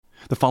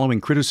The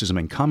following criticism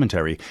and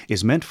commentary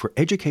is meant for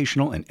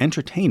educational and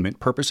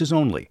entertainment purposes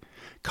only.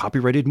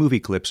 Copyrighted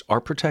movie clips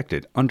are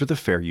protected under the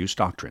Fair Use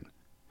Doctrine.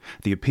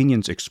 The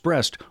opinions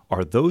expressed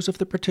are those of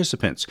the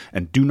participants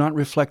and do not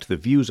reflect the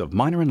views of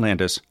Miner and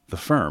Landis, the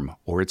firm,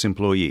 or its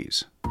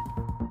employees.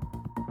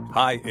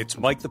 Hi, it's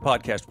Mike, the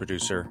podcast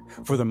producer,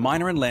 for the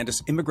Miner and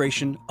Landis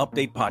Immigration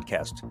Update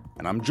Podcast.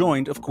 And I'm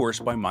joined, of course,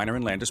 by Miner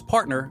and Landis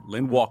partner,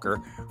 Lynn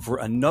Walker, for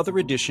another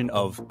edition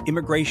of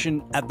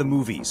Immigration at the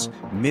Movies,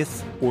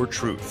 Myth or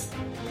Truth,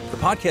 the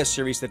podcast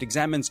series that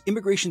examines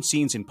immigration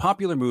scenes in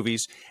popular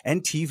movies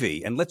and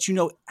TV and lets you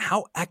know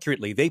how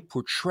accurately they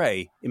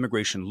portray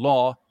immigration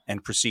law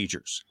and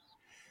procedures.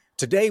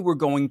 Today, we're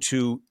going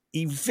to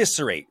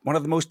eviscerate one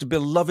of the most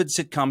beloved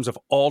sitcoms of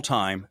all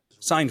time,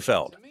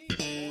 Seinfeld.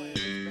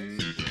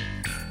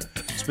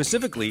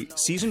 Specifically,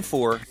 Season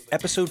 4,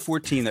 Episode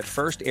 14 that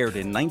first aired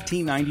in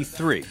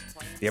 1993.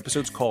 The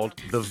episode's called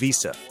The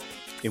Visa,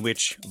 in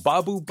which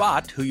Babu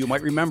Bhatt, who you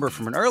might remember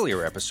from an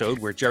earlier episode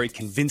where Jerry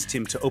convinced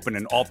him to open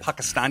an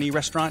all-Pakistani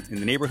restaurant in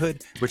the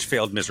neighborhood, which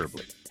failed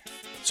miserably.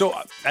 So,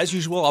 as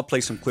usual, I'll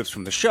play some clips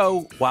from the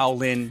show while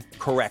Lynn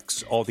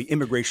corrects all the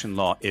immigration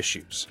law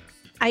issues.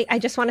 I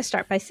just want to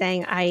start by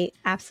saying I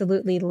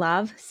absolutely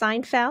love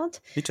Seinfeld.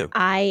 Me too.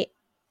 I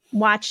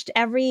watched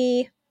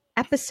every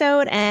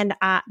episode, and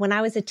when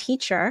I was a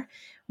teacher,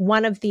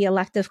 one of the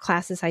elective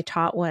classes I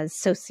taught was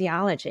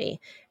sociology,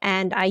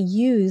 and I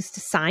used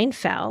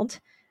Seinfeld,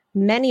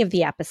 many of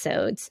the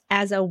episodes,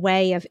 as a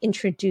way of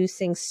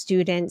introducing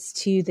students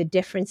to the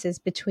differences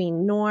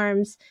between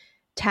norms,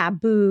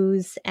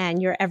 taboos,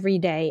 and your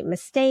everyday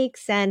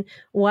mistakes, and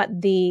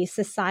what the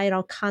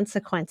societal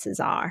consequences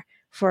are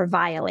for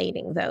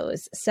violating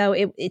those. So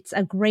it's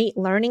a great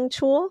learning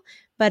tool,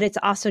 but it's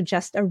also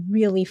just a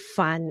really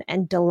fun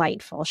and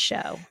delightful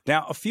show.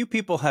 Now, a few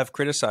people have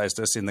criticized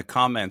us in the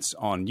comments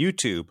on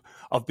YouTube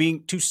of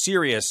being too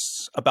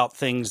serious about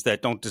things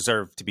that don't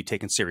deserve to be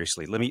taken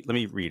seriously. Let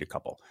me read a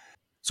couple.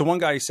 So one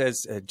guy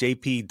says,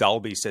 JP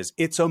Dalby says,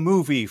 "It's a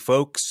movie,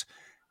 folks.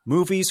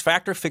 Movies,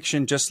 fact or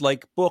fiction, just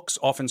like books,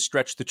 often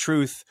stretch the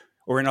truth,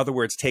 or in other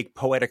words, take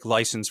poetic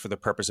license for the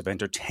purpose of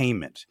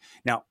entertainment.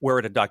 Now, we're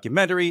at a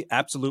documentary,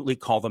 absolutely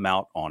call them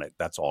out on it.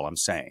 That's all I'm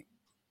saying."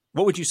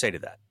 What would you say to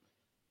that?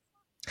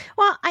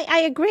 Well, I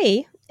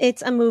agree.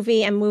 It's a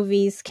movie and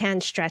movies can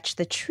stretch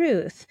the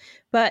truth.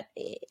 But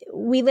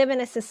we live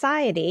in a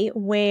society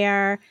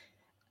where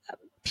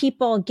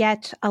people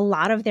get a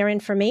lot of their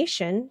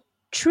information,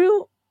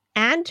 true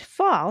and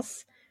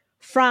false,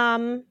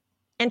 from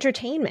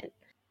entertainment.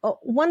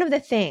 One of the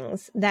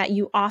things that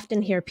you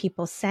often hear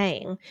people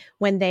saying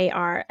when they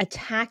are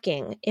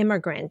attacking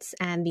immigrants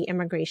and the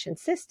immigration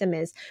system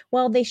is,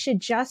 well, they should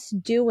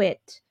just do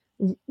it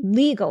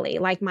legally,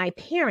 like my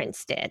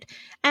parents did.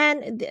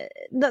 And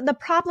the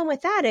problem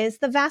with that is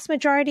the vast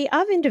majority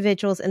of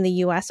individuals in the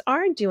U.S.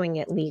 are doing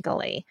it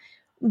legally,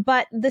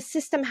 but the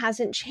system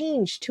hasn't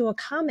changed to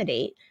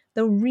accommodate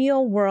the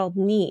real world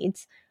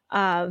needs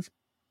of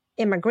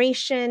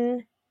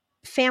immigration,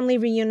 family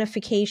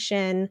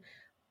reunification,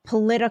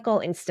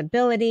 political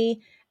instability,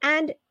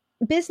 and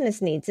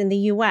business needs in the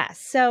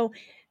U.S. So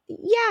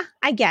yeah,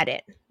 I get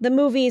it. The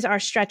movies are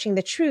stretching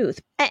the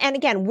truth. And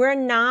again, we're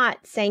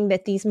not saying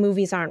that these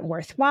movies aren't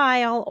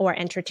worthwhile or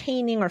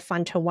entertaining or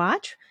fun to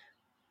watch.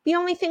 The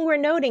only thing we're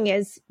noting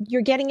is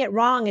you're getting it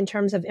wrong in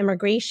terms of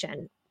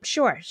immigration.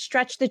 Sure,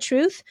 stretch the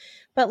truth,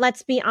 but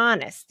let's be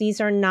honest. These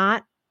are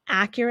not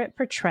accurate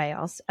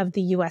portrayals of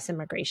the U.S.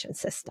 immigration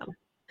system.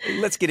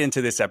 Let's get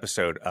into this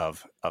episode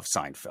of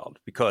Seinfeld,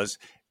 because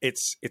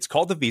it's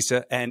called The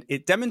Visa, and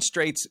it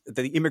demonstrates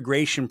the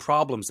immigration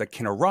problems that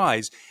can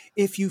arise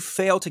if you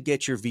fail to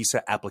get your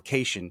visa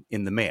application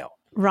in the mail.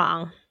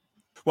 Wrong.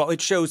 Well,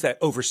 it shows that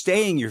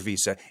overstaying your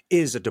visa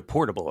is a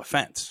deportable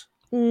offense.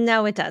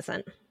 No, it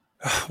doesn't.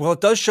 Well,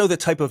 it does show the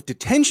type of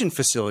detention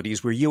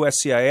facilities where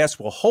USCIS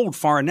will hold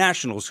foreign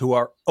nationals who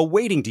are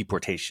awaiting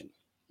deportation.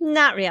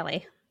 Not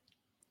really.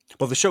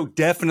 Well, the show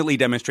definitely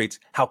demonstrates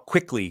how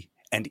quickly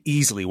and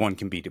easily one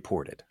can be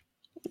deported.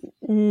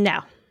 No.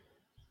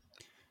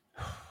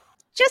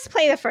 Just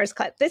play the first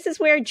clip. This is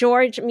where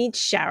George meets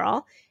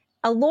Cheryl,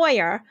 a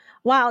lawyer,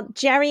 while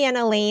Jerry and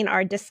Elaine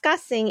are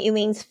discussing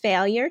Elaine's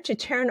failure to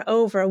turn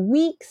over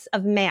weeks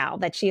of mail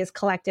that she has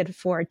collected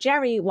for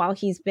Jerry while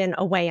he's been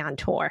away on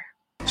tour.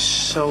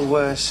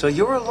 So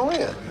you're a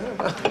lawyer.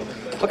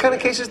 What kind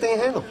of cases do you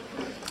handle?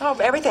 Oh,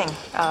 everything.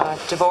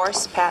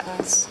 Divorce,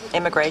 patents,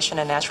 immigration,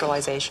 and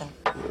naturalization.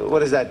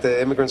 What is that?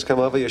 The immigrants come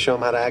over, you show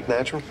them how to act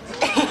natural?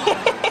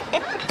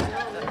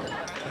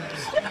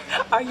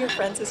 Are your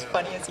friends as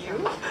funny as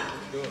you?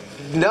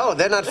 No,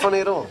 they're not funny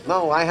at all.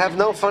 No, I have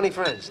no funny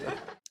friends.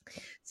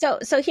 So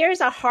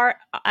here's a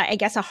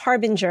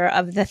harbinger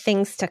of the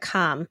things to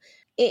come.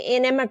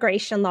 In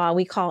immigration law,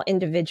 we call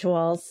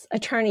individuals,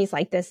 attorneys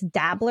like this,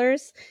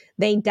 dabblers.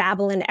 They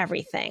dabble in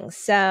everything.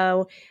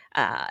 So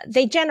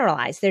they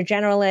generalize. They're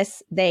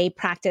generalists. They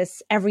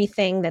practice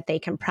everything that they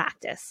can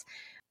practice.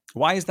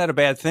 Why is that a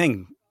bad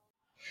thing?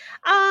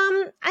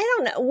 I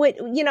don't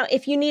know.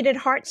 If you needed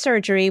heart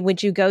surgery,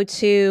 would you go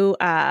to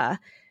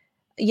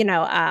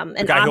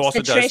an guy who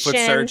also does foot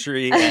obstetrician,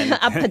 surgery and a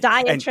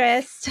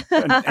podiatrist.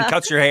 and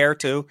cuts your hair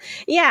too.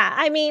 Yeah,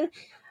 I mean,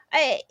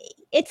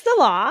 it's the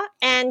law,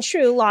 and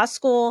true, law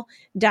school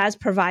does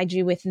provide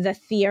you with the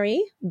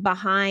theory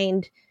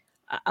behind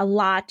a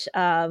lot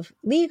of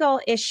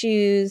legal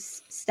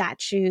issues,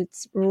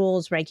 statutes,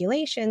 rules,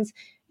 regulations.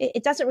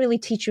 It doesn't really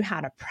teach you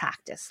how to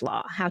practice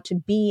law, how to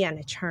be an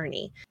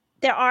attorney.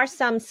 There are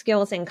some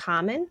skills in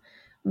common,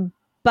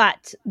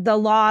 but the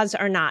laws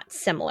are not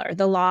similar.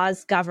 The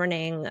laws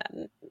governing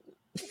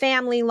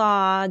family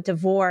law,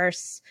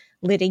 divorce,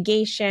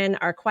 litigation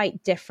are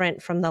quite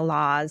different from the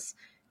laws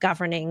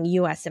governing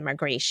U.S.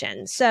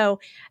 immigration. So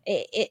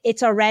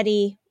it's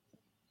already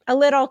a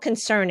little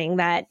concerning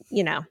that,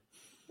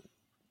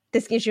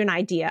 this gives you an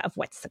idea of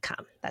what's to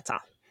come. That's all.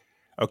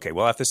 Okay,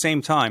 well, at the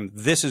same time,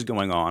 this is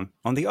going on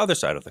the other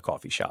side of the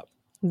coffee shop.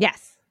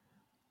 Yes.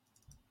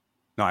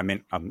 No, I'm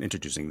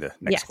introducing the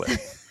next clip.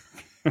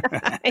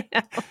 I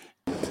know.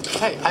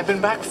 Hey, I've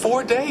been back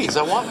 4 days.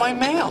 I want my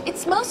mail.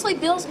 It's mostly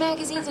Bill's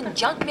magazines and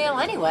junk mail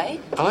anyway.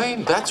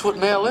 Elaine, that's what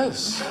mail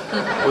is.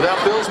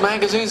 Without Bill's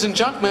magazines and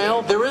junk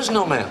mail, there is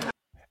no mail.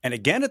 And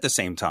again, at the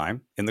same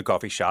time, in the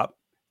coffee shop,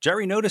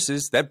 Jerry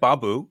notices that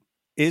Babu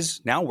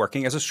is now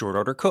working as a short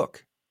order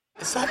cook.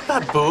 Is that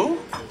Babu?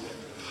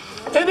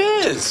 It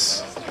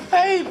is.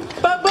 Hey,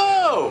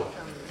 Babu!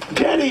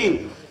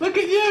 Daddy! Look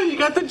at you. You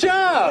got the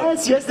job.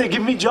 Yes, they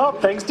give me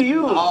job thanks to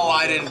you. Oh,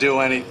 I didn't do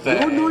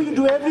anything. No, you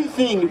do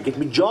everything. You get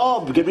me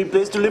job, you get me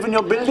place to live in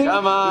your building.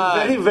 Come on.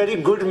 You're very,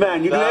 very good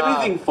man. You do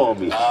everything for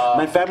me.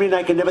 My family and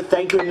I can never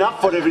thank you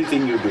enough for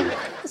everything you do.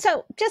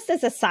 So just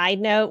as a side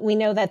note, we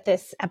know that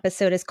this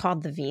episode is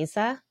called The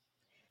Visa.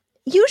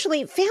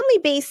 Usually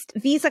family-based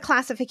visa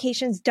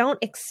classifications don't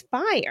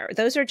expire.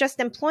 Those are just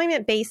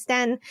employment-based,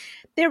 and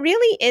there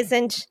really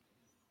isn't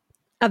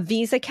a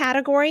visa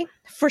category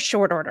for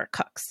short order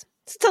cooks.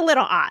 It's a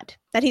little odd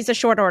that he's a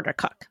short order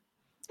cook.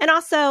 And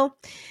also,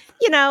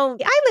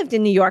 I lived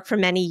in New York for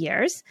many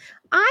years.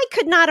 I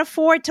could not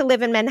afford to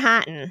live in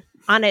Manhattan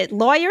on a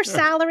lawyer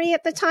salary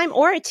at the time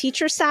or a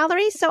teacher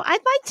salary. So I'd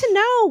like to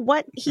know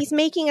what he's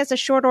making as a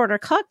short order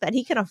cook that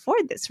he can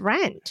afford this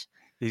rent.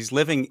 He's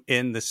living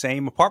in the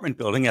same apartment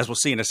building, as we'll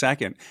see in a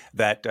second,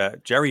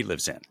 that Jerry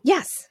lives in.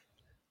 Yes.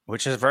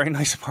 Which is a very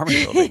nice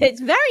apartment building.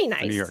 It's very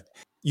nice. In New York.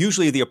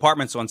 Usually the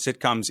apartments on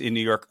sitcoms in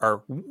New York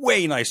are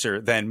way nicer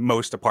than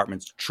most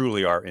apartments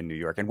truly are in New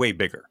York, and way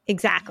bigger.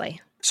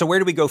 Exactly. So where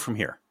do we go from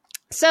here?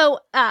 So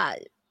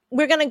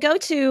we're going to go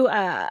to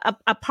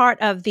a part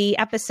of the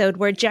episode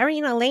where Jerry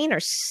and Elaine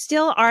are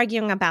still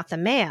arguing about the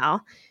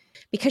mail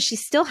because she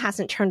still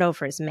hasn't turned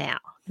over his mail.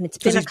 And it's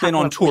been Because he's been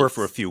on tour weeks.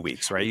 for a few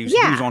weeks, right? He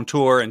was on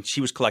tour and she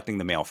was collecting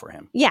the mail for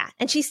him. Yeah,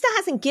 and she still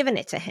hasn't given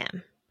it to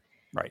him.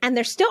 Right. And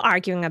they're still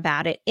arguing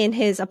about it in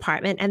his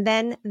apartment. And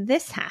then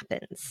this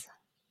happens.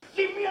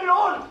 Leave me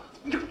alone!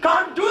 You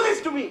can't do this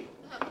to me!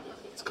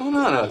 What's going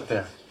on out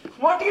there?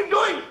 What are you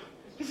doing?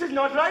 This is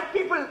not right,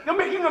 people. You're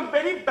making a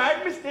very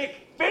bad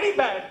mistake. Very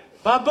bad.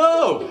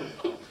 Babu!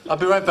 I'll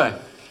be right back.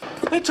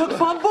 They took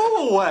Babu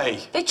away.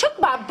 They took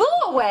Babu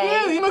away?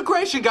 Yeah, the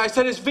immigration guy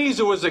said his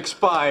visa was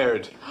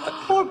expired.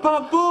 Poor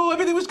Babu.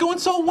 Everything was going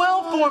so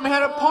well for him. He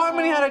had an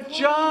apartment, he had a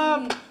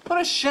job. What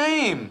a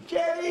shame.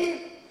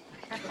 Jerry!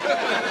 Help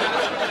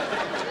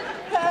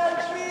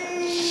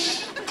me!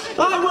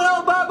 I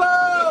will,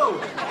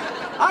 Babu!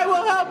 I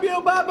will help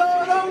you,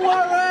 Babu! Don't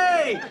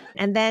worry!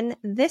 And then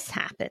this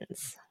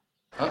happens.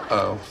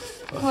 Uh-oh.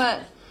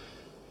 What?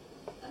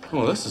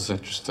 Well, this is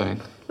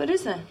interesting. What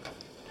is that?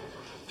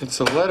 It's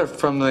a letter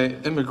from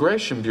the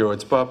Immigration Bureau.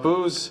 It's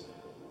Babu's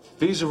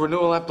visa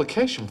renewal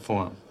application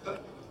form. They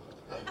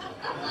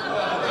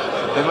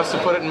must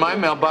have put it in my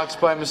mailbox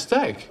by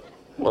mistake.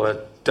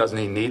 Well, doesn't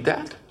he need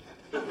that?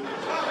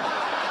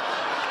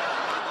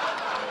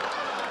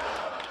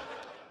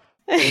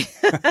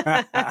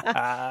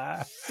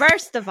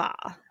 First of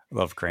all,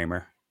 Love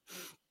Kramer.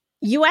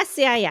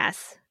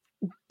 USCIS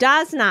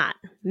does not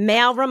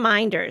mail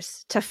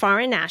reminders to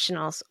foreign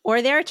nationals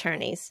or their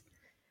attorneys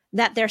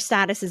that their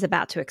status is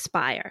about to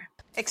expire.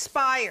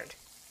 Expired.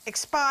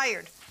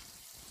 Expired.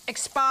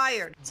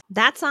 Expired.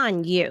 That's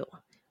on you.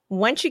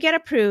 Once you get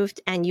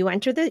approved and you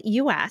enter the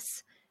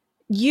U.S.,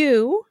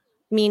 you,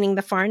 meaning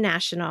the foreign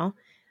national,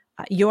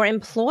 your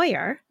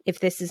employer, if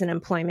this is an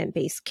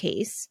employment-based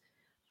case,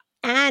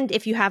 and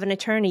if you have an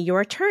attorney,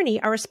 your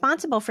attorney are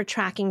responsible for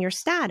tracking your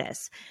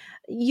status.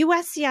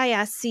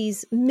 USCIS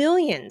sees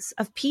millions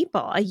of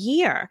people a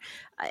year.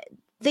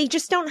 They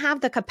just don't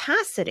have the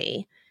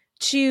capacity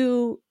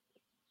to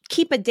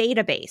keep a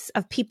database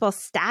of people's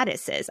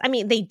statuses. I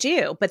mean, they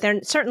do, but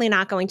they're certainly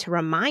not going to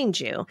remind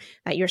you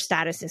that your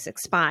status is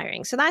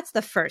expiring. So that's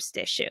the first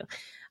issue.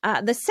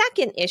 The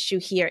second issue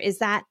here is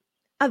that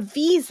a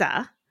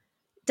visa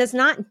does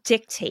not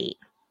dictate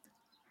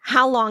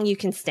how long you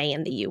can stay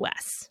in the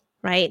U.S.,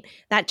 right?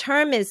 That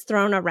term is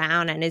thrown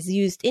around and is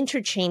used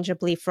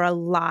interchangeably for a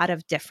lot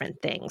of different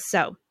things.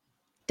 So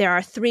there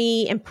are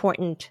 3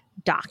 important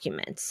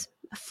documents,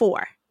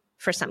 4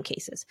 for some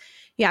cases.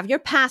 You have your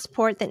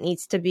passport that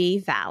needs to be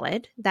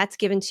valid. That's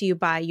given to you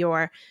by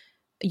your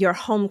your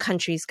home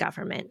country's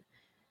government,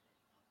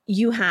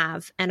 you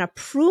have an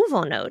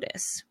approval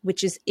notice,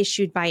 which is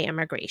issued by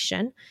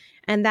immigration.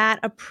 And that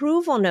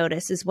approval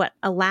notice is what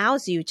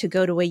allows you to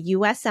go to a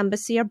U.S.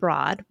 embassy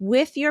abroad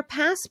with your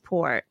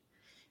passport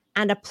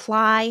and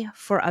apply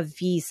for a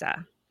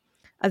visa.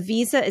 A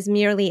visa is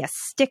merely a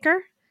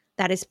sticker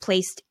that is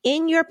placed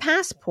in your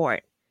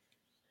passport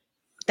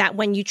that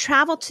when you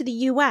travel to the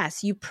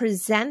U.S., you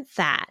present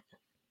that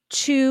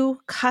to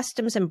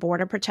Customs and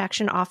Border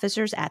Protection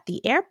officers at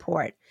the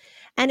airport.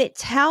 And it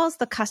tells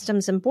the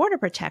Customs and Border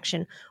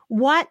Protection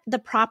what the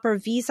proper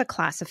visa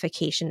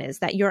classification is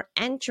that you're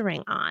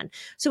entering on.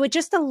 So it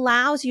just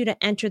allows you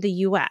to enter the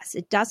U.S.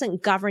 It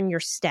doesn't govern your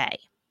stay.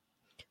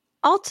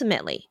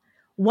 Ultimately,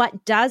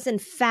 what does in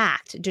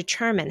fact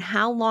determine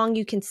how long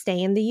you can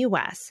stay in the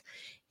U.S.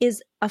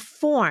 is a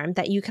form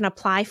that you can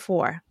apply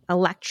for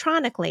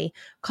electronically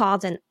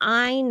called an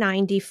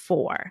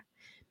I-94.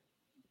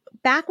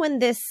 Back when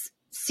this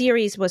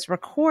series was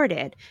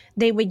recorded,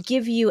 they would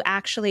give you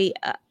actually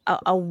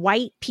a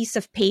white piece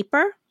of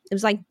paper. It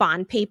was like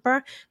bond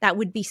paper that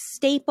would be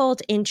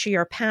stapled into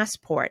your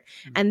passport.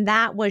 And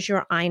that was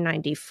your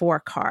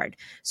I-94 card.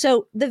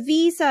 So the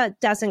visa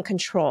doesn't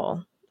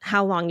control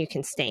how long you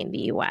can stay in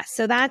the U.S.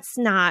 So that's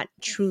not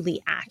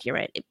truly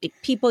accurate.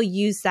 People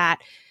use that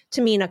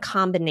to mean a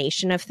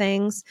combination of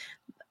things.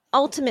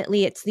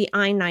 Ultimately, it's the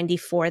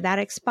I-94 that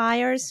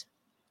expires.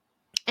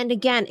 And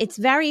again, it's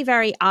very,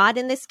 very odd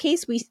in this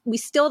case. We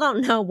still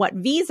don't know what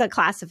visa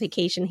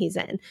classification he's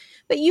in.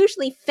 But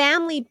usually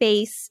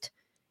family-based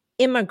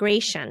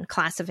immigration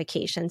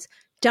classifications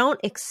don't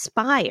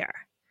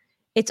expire.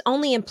 It's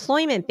only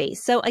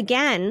employment-based. So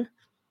again,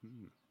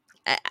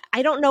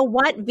 I don't know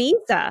what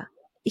visa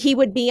he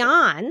would be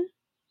on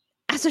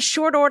as a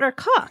short order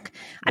cook.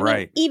 I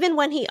mean, even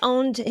when he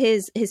owned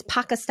his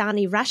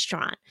Pakistani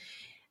restaurant,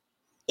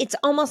 it's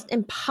almost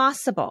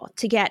impossible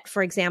to get,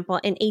 for example,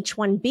 an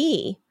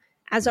H-1B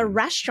as a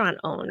restaurant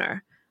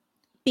owner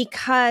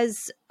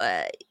because,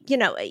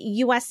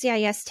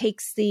 USCIS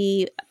takes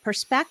the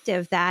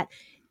perspective that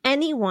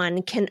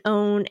anyone can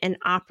own and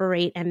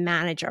operate and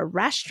manage a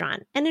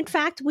restaurant. And in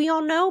fact, we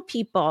all know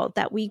people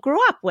that we grew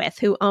up with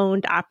who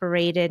owned,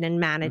 operated, and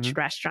managed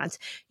restaurants.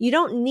 You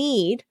don't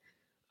need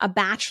a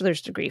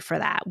bachelor's degree for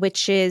that,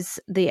 which is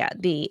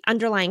the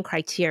underlying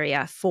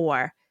criteria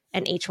for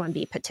an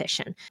H-1B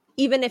petition.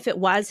 Even if it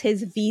was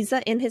his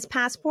visa in his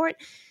passport,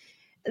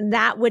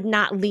 that would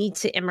not lead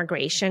to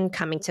immigration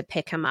coming to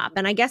pick him up.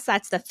 And I guess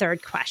that's the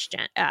third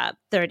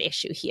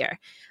issue here,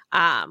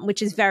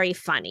 which is very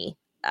funny.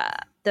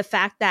 The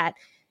fact that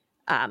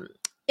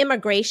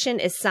immigration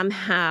is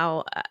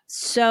somehow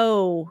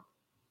so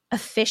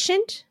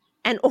efficient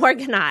and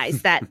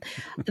organized that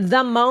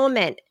the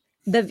moment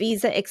the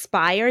visa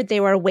expired,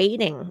 they were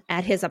waiting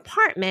at his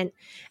apartment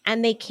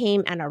and they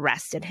came and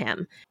arrested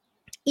him.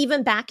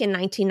 Even back in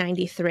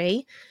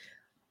 1993,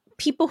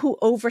 people who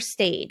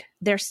overstayed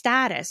their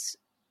status,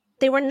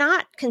 they were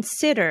not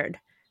considered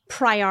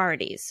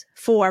priorities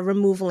for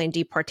removal and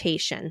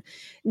deportation.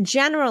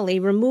 Generally,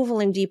 removal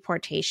and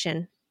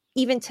deportation,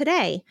 even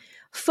today,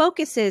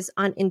 focuses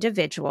on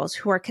individuals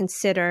who are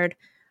considered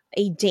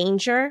a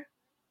danger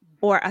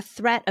or a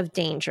threat of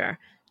danger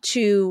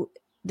to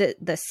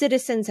the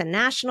citizens and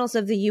nationals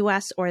of the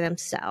U.S. or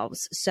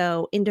themselves.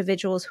 So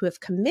individuals who have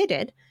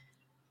committed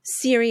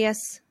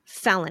serious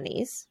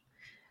felonies,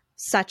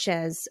 such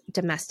as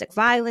domestic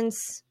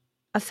violence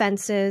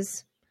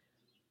offenses,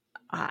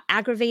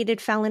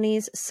 aggravated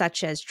felonies,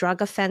 such as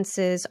drug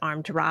offenses,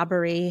 armed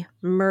robbery,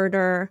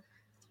 murder,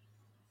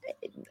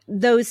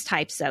 those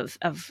types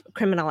of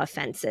criminal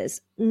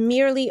offenses.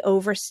 Merely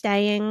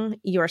overstaying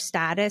your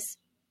status,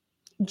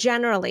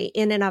 generally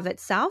in and of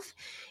itself,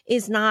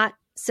 is not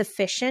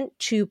sufficient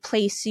to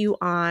place you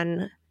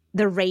on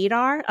the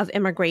radar of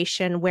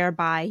immigration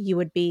whereby you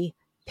would be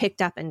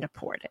picked up and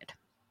deported.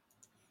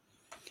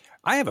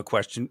 I have a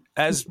question.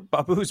 As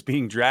Babu's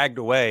being dragged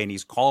away and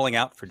he's calling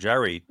out for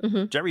Jerry,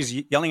 Jerry's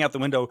yelling out the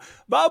window,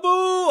 "Babu,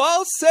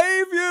 I'll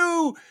save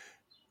you!"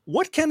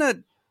 What can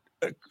a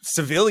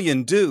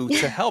civilian do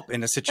to help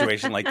in a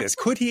situation like this?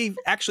 Could he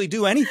actually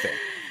do anything?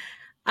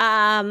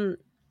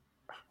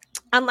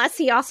 Unless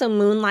he also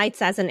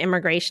moonlights as an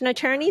immigration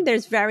attorney,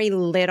 there's very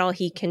little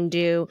he can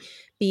do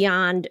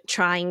beyond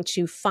trying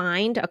to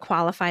find a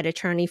qualified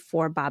attorney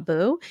for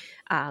Babu,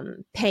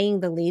 paying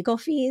the legal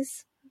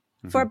fees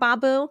for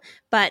Babu.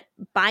 But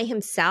by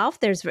himself,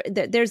 there's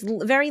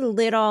very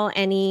little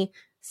any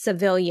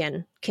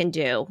civilian can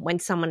do when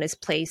someone is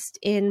placed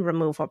in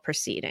removal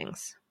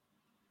proceedings.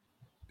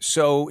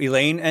 So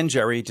Elaine and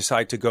Jerry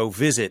decide to go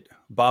visit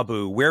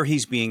Babu where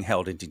he's being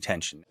held in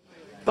detention.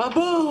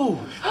 Babu!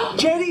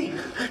 Jerry!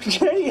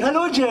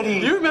 Hello, Jerry!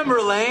 Do you remember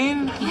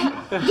Elaine?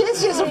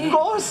 Yes, of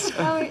course!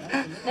 Oh,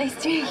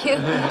 nice to meet you.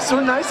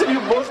 So nice of you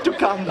both to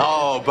come.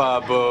 Oh,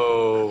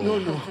 Babu.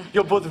 No.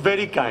 You're both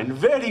very kind,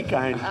 very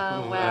kind.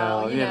 Oh,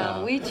 well, you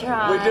know, we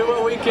try. We do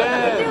what we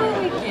can. We do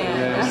what we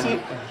can.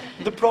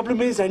 See, the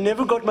problem is I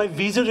never got my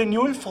visa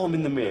renewal form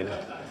in the mail.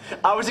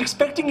 I was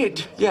expecting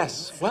it.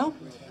 Yes, well,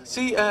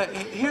 see,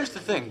 here's the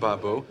thing,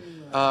 Babu.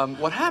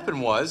 What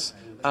happened was,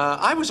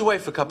 I was away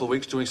for a couple of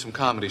weeks doing some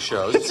comedy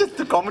shows. It's just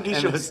the comedy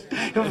shows.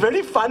 You're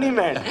very funny,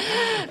 man.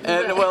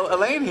 And, well,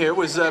 Elaine here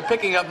was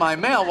picking up my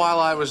mail while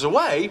I was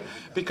away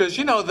because,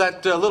 you know,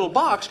 that little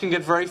box can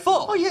get very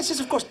full. Oh, yes,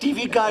 of course.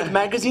 TV guides,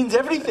 magazines,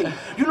 everything.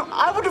 You know,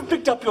 I would have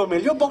picked up your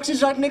mail. Your box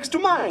is right next to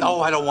mine.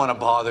 Oh, I don't want to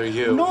bother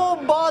you. No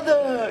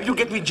bother. You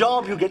get me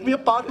job, you get me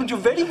apartment. You're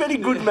very, very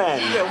good man.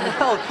 Yeah,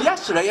 well,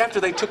 yesterday, after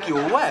they took you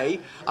away,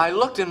 I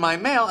looked in my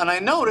mail and I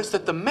noticed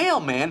that the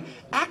mailman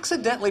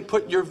accidentally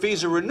put your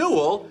visa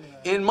renewal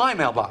in my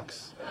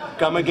mailbox.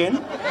 Come again?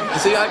 You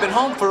see, I've been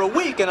home for a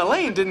week and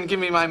Elaine didn't give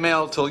me my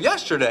mail till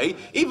yesterday,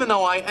 even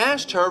though I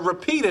asked her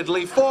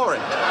repeatedly for it.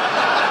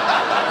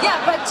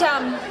 Yeah, but,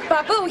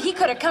 Babu, he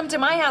could have come to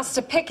my house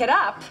to pick it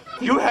up.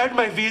 You had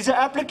my visa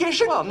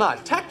application? Well,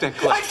 not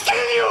technically. I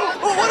kill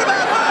you! Well, what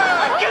about her?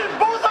 I kill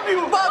both of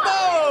you! Babu!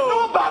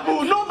 No,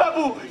 Babu, no,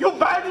 Babu. You're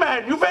bad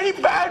man. You're very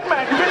bad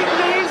man. You're very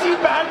lazy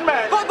bad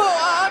man. Babu,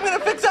 I'm going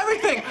to fix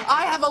everything.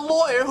 I have a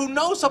lawyer who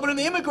knows someone in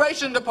the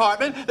immigration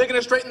department. They're going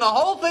to straighten the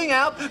whole thing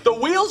out. The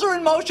wheels are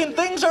in motion.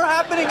 Things are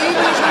happening even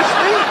as we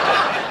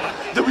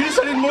speak. The wheels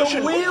are in motion.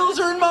 The wheels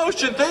are in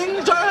motion.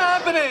 Things are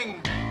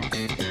happening.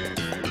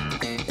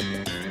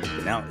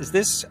 Now, is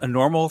this a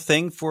normal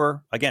thing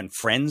for, again,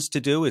 friends to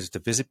do, is to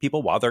visit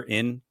people while they're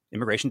in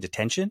immigration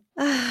detention?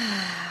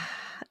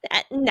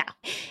 No,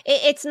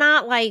 it's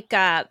not like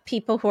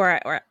people who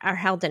are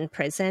held in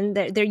prison.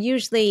 There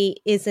usually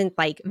isn't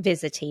like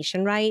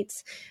visitation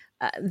rights.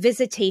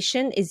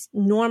 Visitation is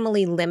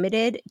normally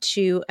limited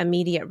to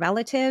immediate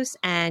relatives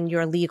and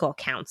your legal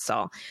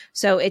counsel.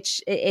 So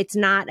it's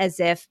not as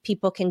if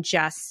people can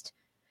just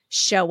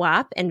show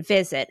up and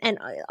visit. And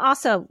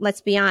also,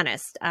 let's be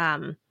honest,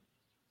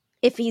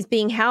 if he's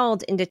being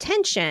held in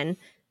detention,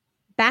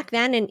 back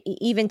then and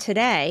even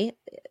today,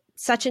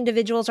 such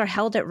individuals are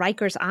held at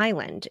Rikers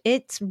Island.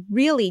 It's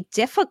really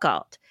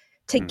difficult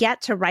to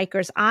get to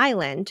Rikers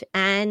Island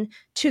and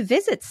to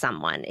visit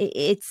someone.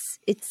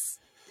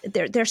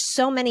 There's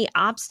so many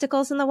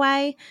obstacles in the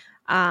way.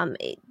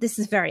 This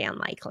is very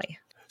unlikely.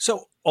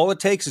 So all it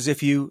takes is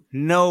if you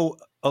know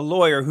a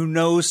lawyer who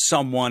knows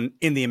someone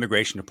in the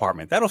immigration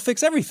department. That'll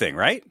fix everything,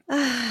 right?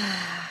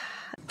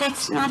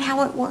 That's not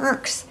how it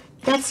works.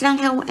 That's not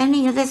how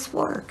any of this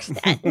works.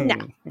 No.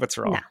 What's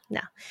wrong?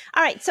 No.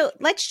 All right. So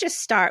let's just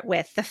start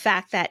with the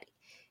fact that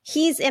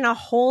he's in a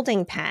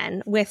holding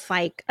pen with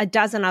like a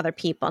dozen other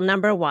people,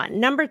 number one.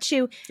 Number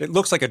two. It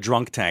looks like a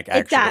drunk tank,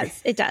 actually.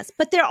 It does.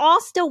 But they're all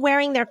still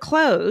wearing their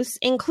clothes,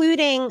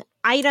 including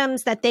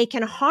items that they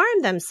can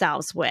harm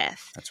themselves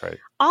with. That's right.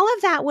 All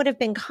of that would have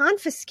been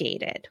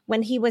confiscated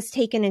when he was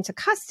taken into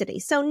custody.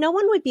 So no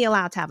one would be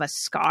allowed to have a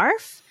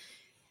scarf.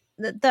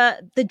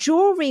 The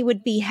jewelry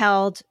would be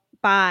held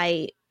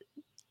by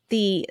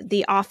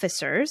the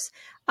officers,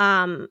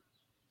 and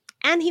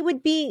he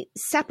would be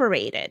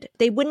separated.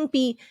 They wouldn't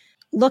be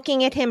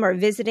looking at him or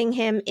visiting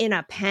him in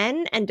a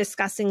pen and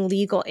discussing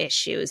legal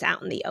issues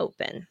out in the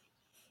open.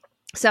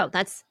 So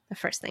that's the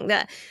first thing.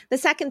 The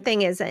second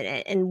thing is,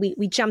 and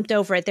we jumped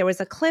over it, there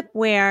was a clip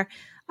where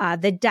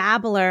the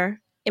Dabbler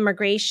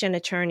immigration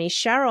attorney,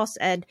 Cheryl,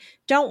 said,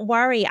 "Don't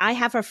worry, I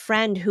have a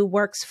friend who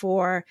works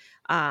for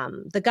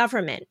the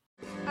government."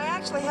 I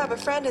actually have a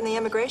friend in the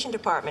immigration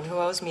department who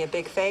owes me a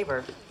big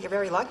favor. You're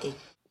very lucky.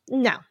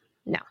 No,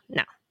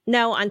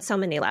 on so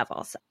many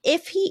levels.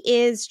 If he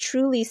is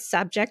truly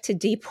subject to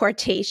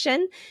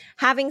deportation,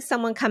 having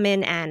someone come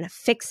in and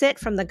fix it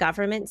from the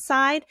government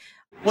side.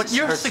 What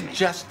you're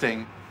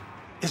suggesting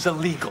is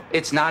illegal.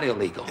 It's not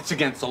illegal. It's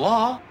against the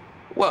law.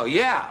 Well,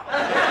 yeah.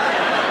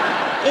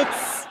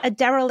 It's a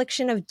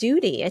dereliction of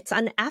duty. It's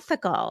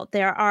unethical.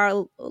 There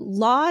are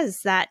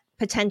laws that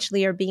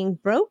potentially are being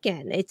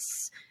broken.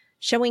 It's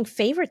showing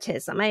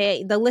favoritism.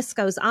 The list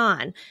goes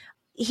on.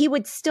 He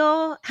would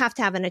still have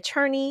to have an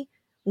attorney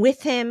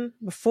with him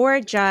before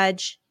a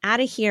judge at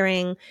a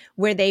hearing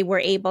where they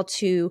were able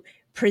to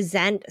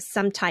present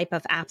some type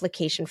of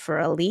application for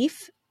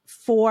relief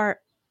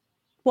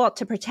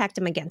to protect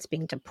him against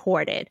being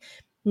deported.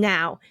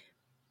 Now,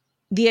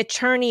 the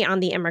attorney on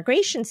the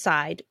immigration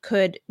side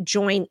could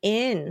join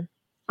in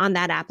on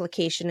that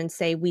application and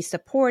say, we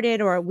support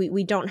it, or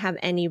we don't have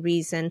any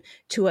reason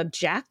to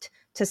object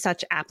to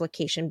such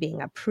application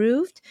being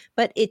approved,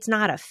 but it's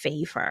not a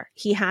favor.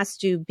 He has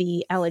to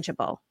be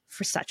eligible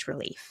for such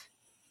relief.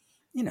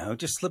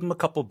 Just slip him a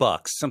couple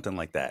bucks, something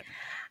like that.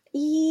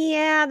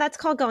 Yeah, that's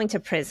called going to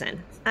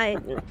prison.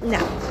 No.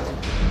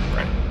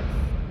 Right.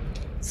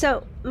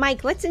 So,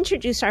 Mike, let's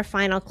introduce our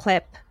final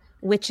clip,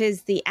 which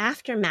is the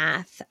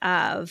aftermath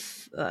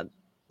of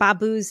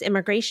Babu's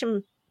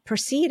immigration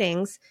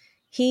proceedings.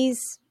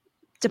 He's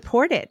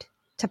deported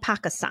to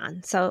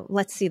Pakistan. So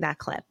let's see that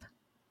clip.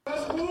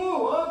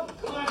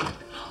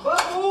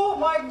 Babu,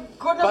 my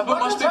goodness, Babu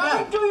must be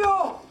happened back. to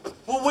you?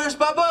 Well, where's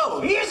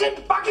Babu? He is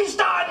in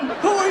Pakistan.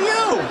 Who are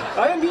you?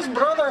 I am his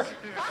brother.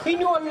 He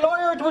knew a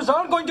lawyer. It was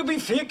all going to be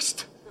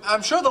fixed.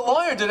 I'm sure the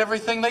lawyer did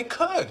everything they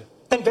could.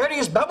 Then where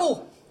is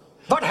Babu?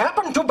 What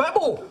happened to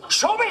Babu?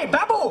 Show me,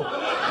 Babu!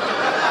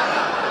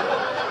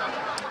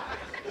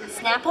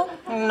 Snapple?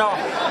 No.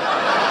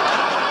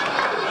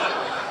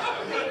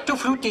 Too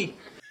fruity.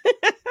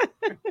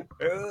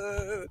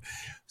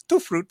 Too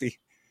fruity.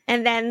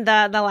 And then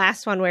the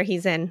last one where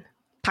he's in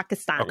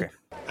Pakistan. Okay.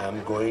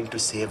 I'm going to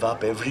save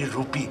up every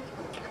rupee.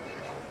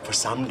 For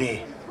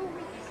someday,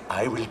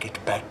 I will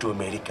get back to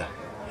America.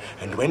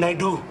 And when I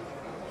do,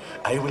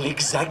 I will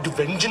exact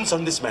vengeance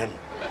on this man.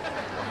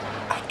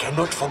 I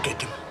cannot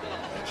forget him.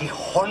 He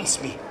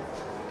haunts me.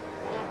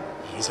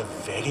 He's a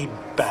very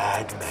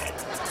bad man.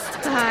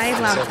 I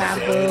love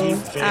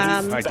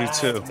Babu. I do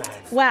too.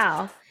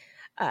 Well,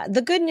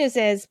 the good news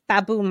is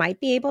Babu might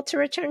be able to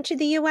return to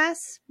the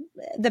U.S.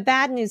 The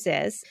bad news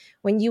is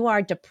when you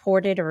are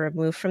deported or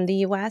removed from the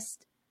U.S.,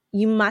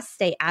 you must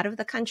stay out of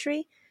the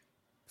country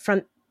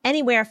from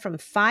anywhere from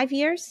 5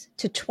 years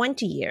to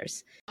 20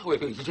 years,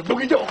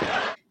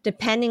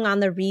 depending on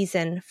the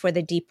reason for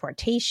the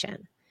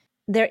deportation.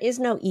 There is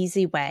no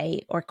easy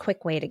way or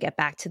quick way to get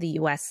back to the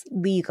U.S.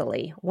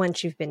 legally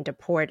once you've been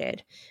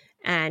deported.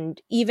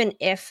 And even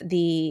if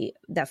the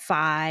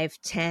 5,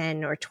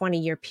 10, or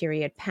 20-year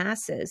period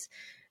passes,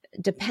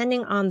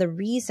 depending on the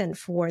reason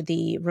for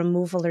the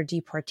removal or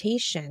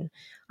deportation,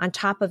 on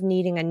top of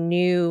needing a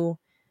new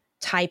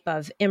type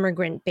of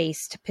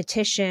immigrant-based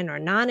petition or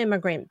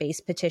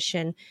non-immigrant-based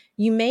petition,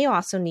 you may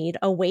also need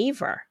a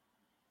waiver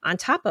on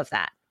top of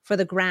that for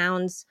the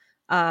grounds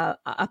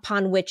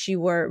upon which you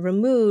were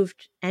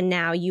removed and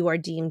now you are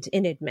deemed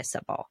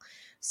inadmissible.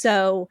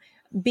 So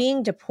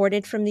being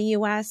deported from the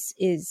U.S.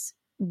 is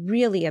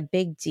really a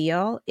big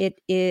deal.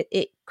 It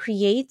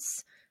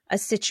creates a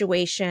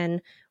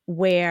situation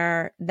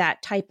where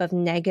that type of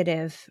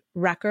negative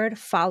record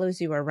follows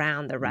you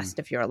around the rest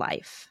of your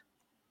life.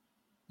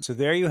 So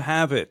there you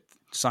have it.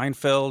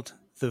 Seinfeld,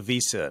 The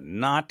Visa.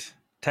 Not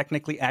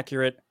technically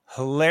accurate.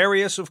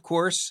 Hilarious, of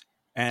course.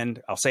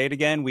 And I'll say it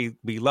again. We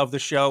love the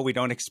show. We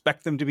don't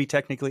expect them to be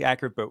technically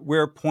accurate, but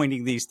we're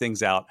pointing these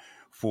things out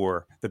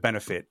for the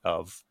benefit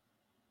of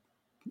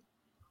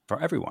for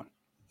everyone.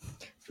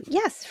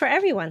 Yes, for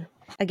everyone.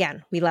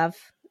 Again, we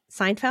love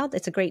Seinfeld.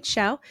 It's a great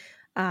show.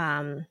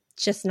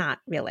 Just not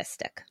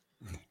realistic.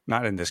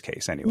 Not in this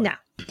case, anyway.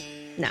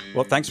 No.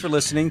 Well, thanks for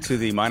listening to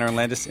the Minor and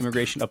Landis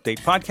Immigration Update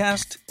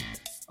podcast.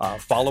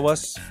 Follow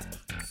us,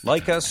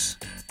 like us,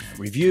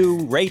 review,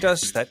 rate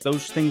us.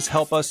 Those things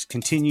help us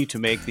continue to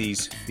make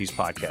these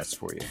podcasts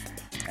for you.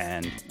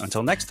 And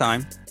until next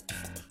time.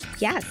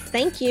 Yes,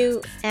 thank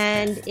you.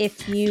 And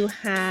if you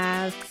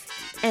have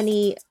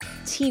any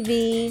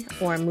TV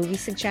or movie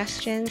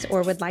suggestions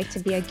or would like to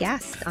be a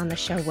guest on the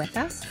show with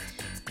us,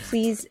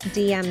 please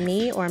DM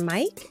me or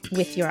Mike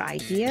with your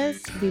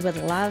ideas. We would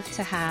love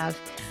to have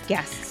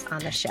guests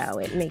on the show.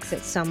 It makes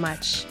it so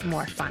much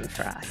more fun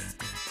for us.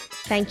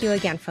 Thank you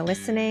again for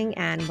listening,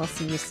 and we'll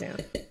see you soon.